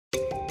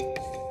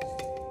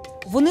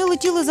Вони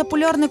летіли за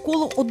полярне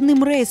коло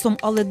одним рейсом,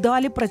 але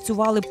далі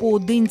працювали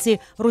поодинці.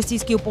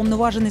 Російський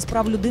уповноважений з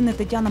прав людини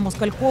Тетяна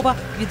Москалькова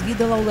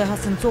відвідала Олега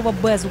Сенцова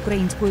без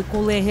української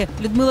колеги.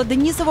 Людмила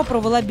Денісова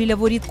провела біля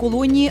воріт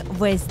колонії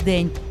весь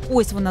день.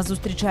 Ось вона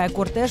зустрічає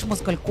кортеж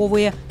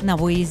Москалькової на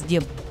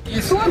виїзді.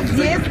 Хто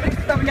здесь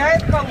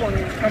представляє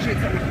колонію, скажіть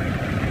мені?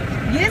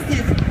 Є здесь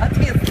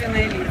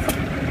відповідальні лица?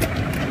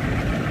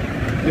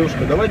 Девушка,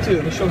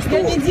 давайте начнем с того,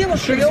 я не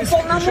девушка, я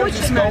уполномоченная.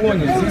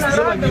 Здесь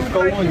дело не в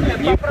колонии,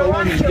 не в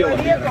колонии дело.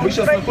 Вы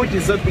сейчас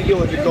находитесь за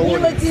пределами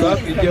колонии, за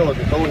пределами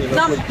колонии.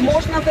 Нам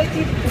можно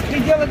зайти в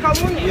пределы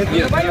колонии? Нет,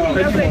 необходимо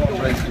пройти.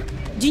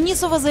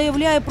 Денісова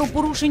заявляє про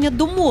порушення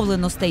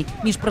домовленостей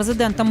між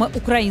президентами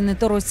України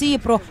та Росії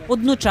про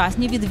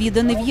одночасні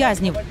відвідини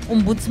в'язнів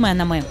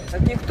омбудсменами.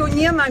 Ніхто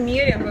не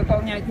намерен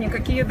виконувати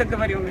ніякі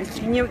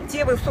договоренності, не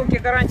ті високі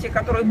гарантії,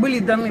 які були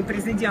дані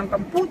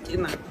президентом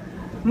Путіна,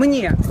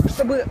 мне,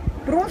 чтобы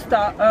просто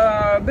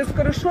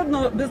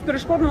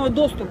безперешкодного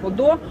доступу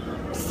до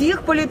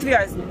всіх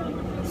політв'язнів.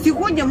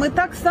 Сьогодні ми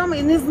так само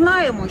і не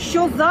знаємо,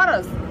 що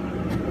зараз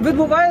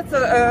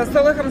відбувається з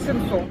Олегом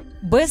Сенцовим.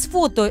 Без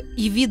фото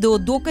і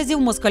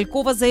відеодоказів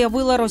Москалькова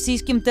заявила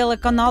російським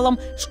телеканалам,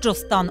 що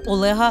стан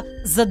Олега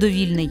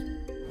задовільний.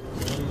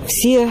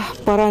 Всі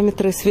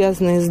параметри,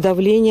 зв'язані з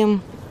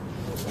давленням,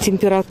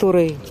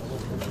 температурою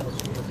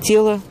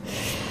тіла,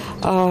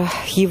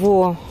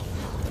 його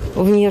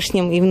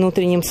внешним и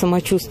внутренним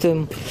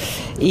самочувствием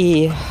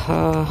и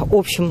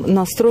общим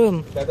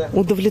настроем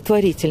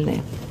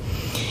удовлетворительные.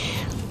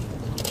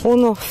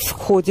 Он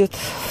входит,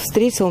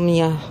 встретил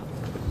меня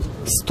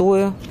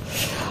стоя,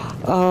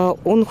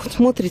 он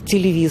смотрит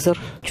телевизор,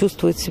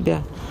 чувствует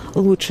себя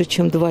лучше,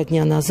 чем 2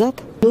 дня назад.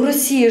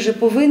 Росія же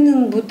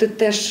повинен бути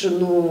теж,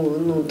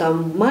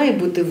 там має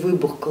бути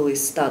вибух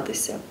колись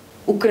статися.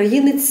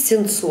 Українець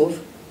Сенцов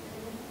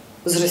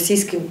з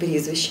російським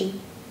прізвищем,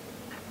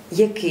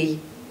 який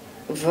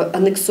в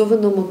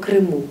анексованому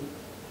Криму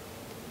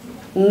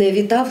не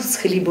вітав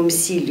з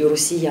хлібом-сіллю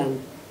росіян,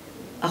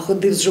 а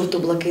ходив з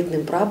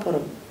жовто-блакитним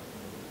прапором,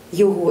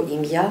 його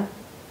ім'я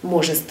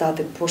може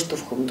стати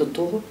поштовхом до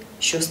того,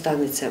 що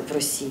станеться в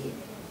Росії.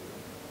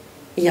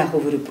 Я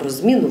говорю про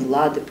зміну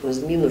влади, про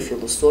зміну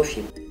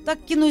філософії. Так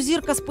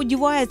кінозірка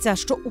сподівається,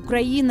 що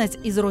українець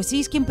із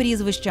російським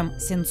прізвищем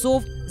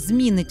Сенцов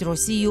змінить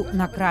Росію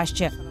на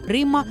краще.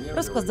 Римма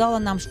розказала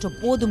нам, що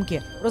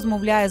подумки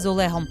розмовляє з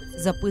Олегом,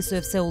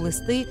 записує все у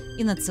листи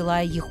і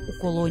надсилає їх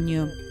у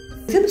колонію.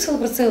 Я написала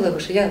про це Олегу,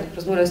 що я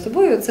розмовляю з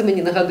тобою, це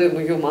мені нагадує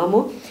мою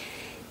маму.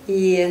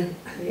 І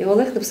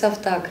Олег написав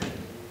так.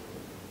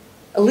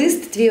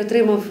 Лист твій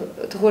отримав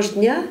того ж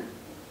дня,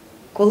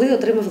 коли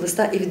отримав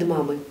листа і від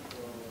мами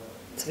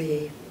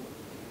своєї.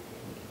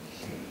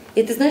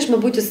 І ти знаєш,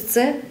 мабуть, ось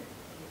це,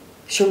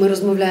 що ми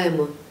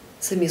розмовляємо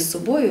самі з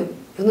собою,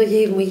 воно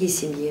є і в моїй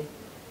сім'ї.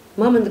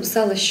 Мама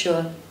написала,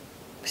 що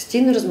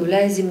постійно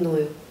розмовляє зі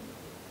мною.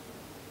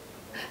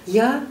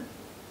 Я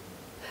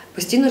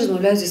постійно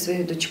розмовляю зі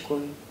своєю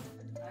дочкою.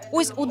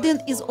 Ось один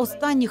із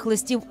останніх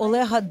листів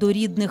Олега до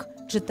рідних.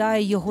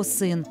 Читає його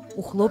син.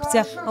 У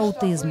хлопця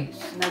аутизм.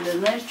 Надо,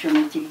 знаешь, что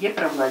найти, где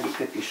про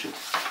Владика пишут?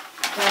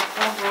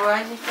 Про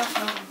Владика?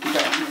 Да,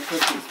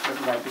 вот здесь про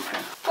Владика.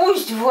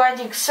 Пусть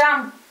Владик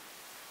сам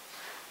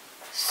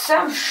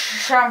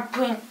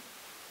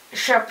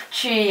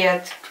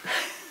шепчет.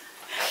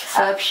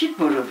 Сообщит,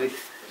 может быть?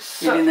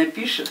 Или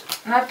напишет?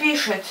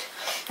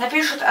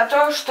 Напишет о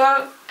том,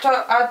 что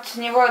от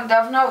него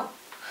давно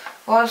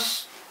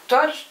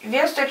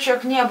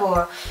весточок не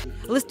було.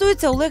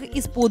 Листується Олег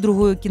із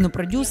подругою,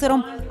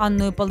 кінопродюсером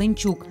Анною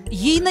Паленчук.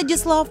 Їй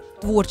надіслав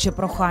творче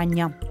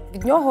прохання.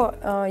 Від нього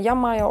я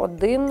маю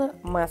один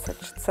меседж.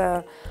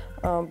 Це,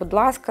 будь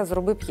ласка,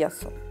 зроби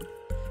п'єсу.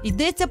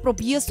 Йдеться про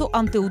п'єсу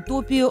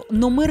 «Антиутопію.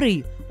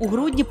 Номери». У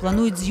грудні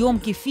планують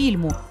зйомки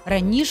фільму.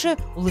 Раніше,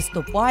 у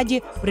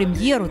листопаді,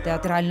 прем'єру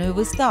театральної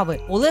вистави.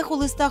 Олег у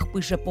листах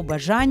пише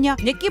побажання,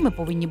 якими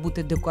повинні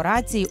бути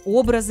декорації,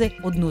 образи.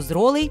 Одну з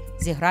ролей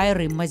зіграє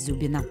Римма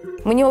Зюбіна.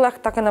 Мені Олег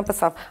так і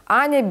написав: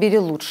 Аня, бери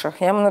лучших.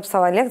 Я йому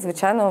написала: Олег,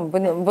 звичайно,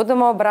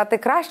 будемо обирати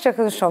кращих.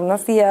 Що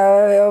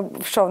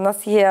в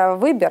нас є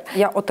вибір.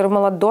 Я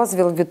отримала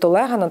дозвіл від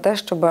Олега на те,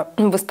 щоб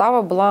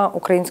вистава була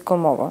українською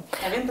мовою.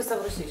 А він писав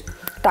російською?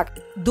 Так.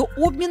 До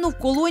обміну в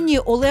колонії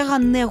Олега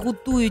не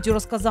готують,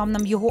 розказав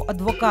нам його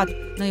адвокат.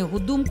 На його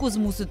думку,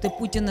 змусити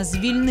Путіна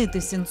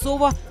звільнити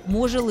Сенцова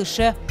може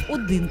лише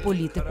один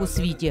політик у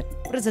світі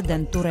 –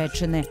 президент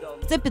Туреччини.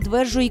 Це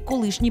підтверджує й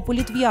колишній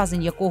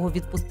політв'язень, якого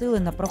відпустили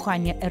на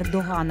прохання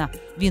Ердогана.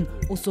 Він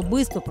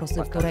особисто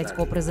просив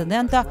турецького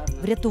президента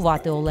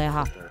врятувати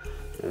Олега.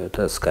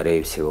 Це,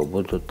 скоріше всього,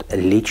 будуть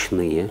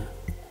личні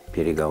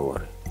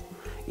переговори.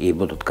 І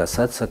будуть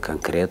касатися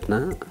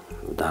конкретно,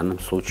 в даному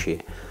випадку,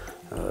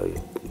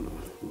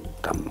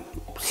 там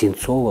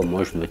Сенцова,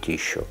 може бути,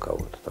 ще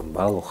кого-то, там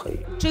Балуха.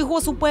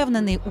 Чийгос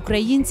упевнений,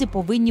 українці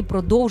повинні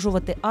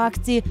продовжувати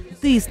акції,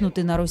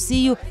 тиснути на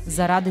Росію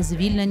заради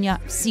звільнення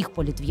всіх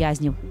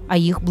політв'язнів, а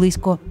їх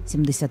близько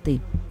 70.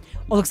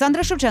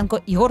 Олександра Шевченко,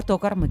 Ігор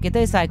Токар, Микита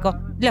Ісайко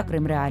для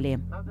Крим.Реалії.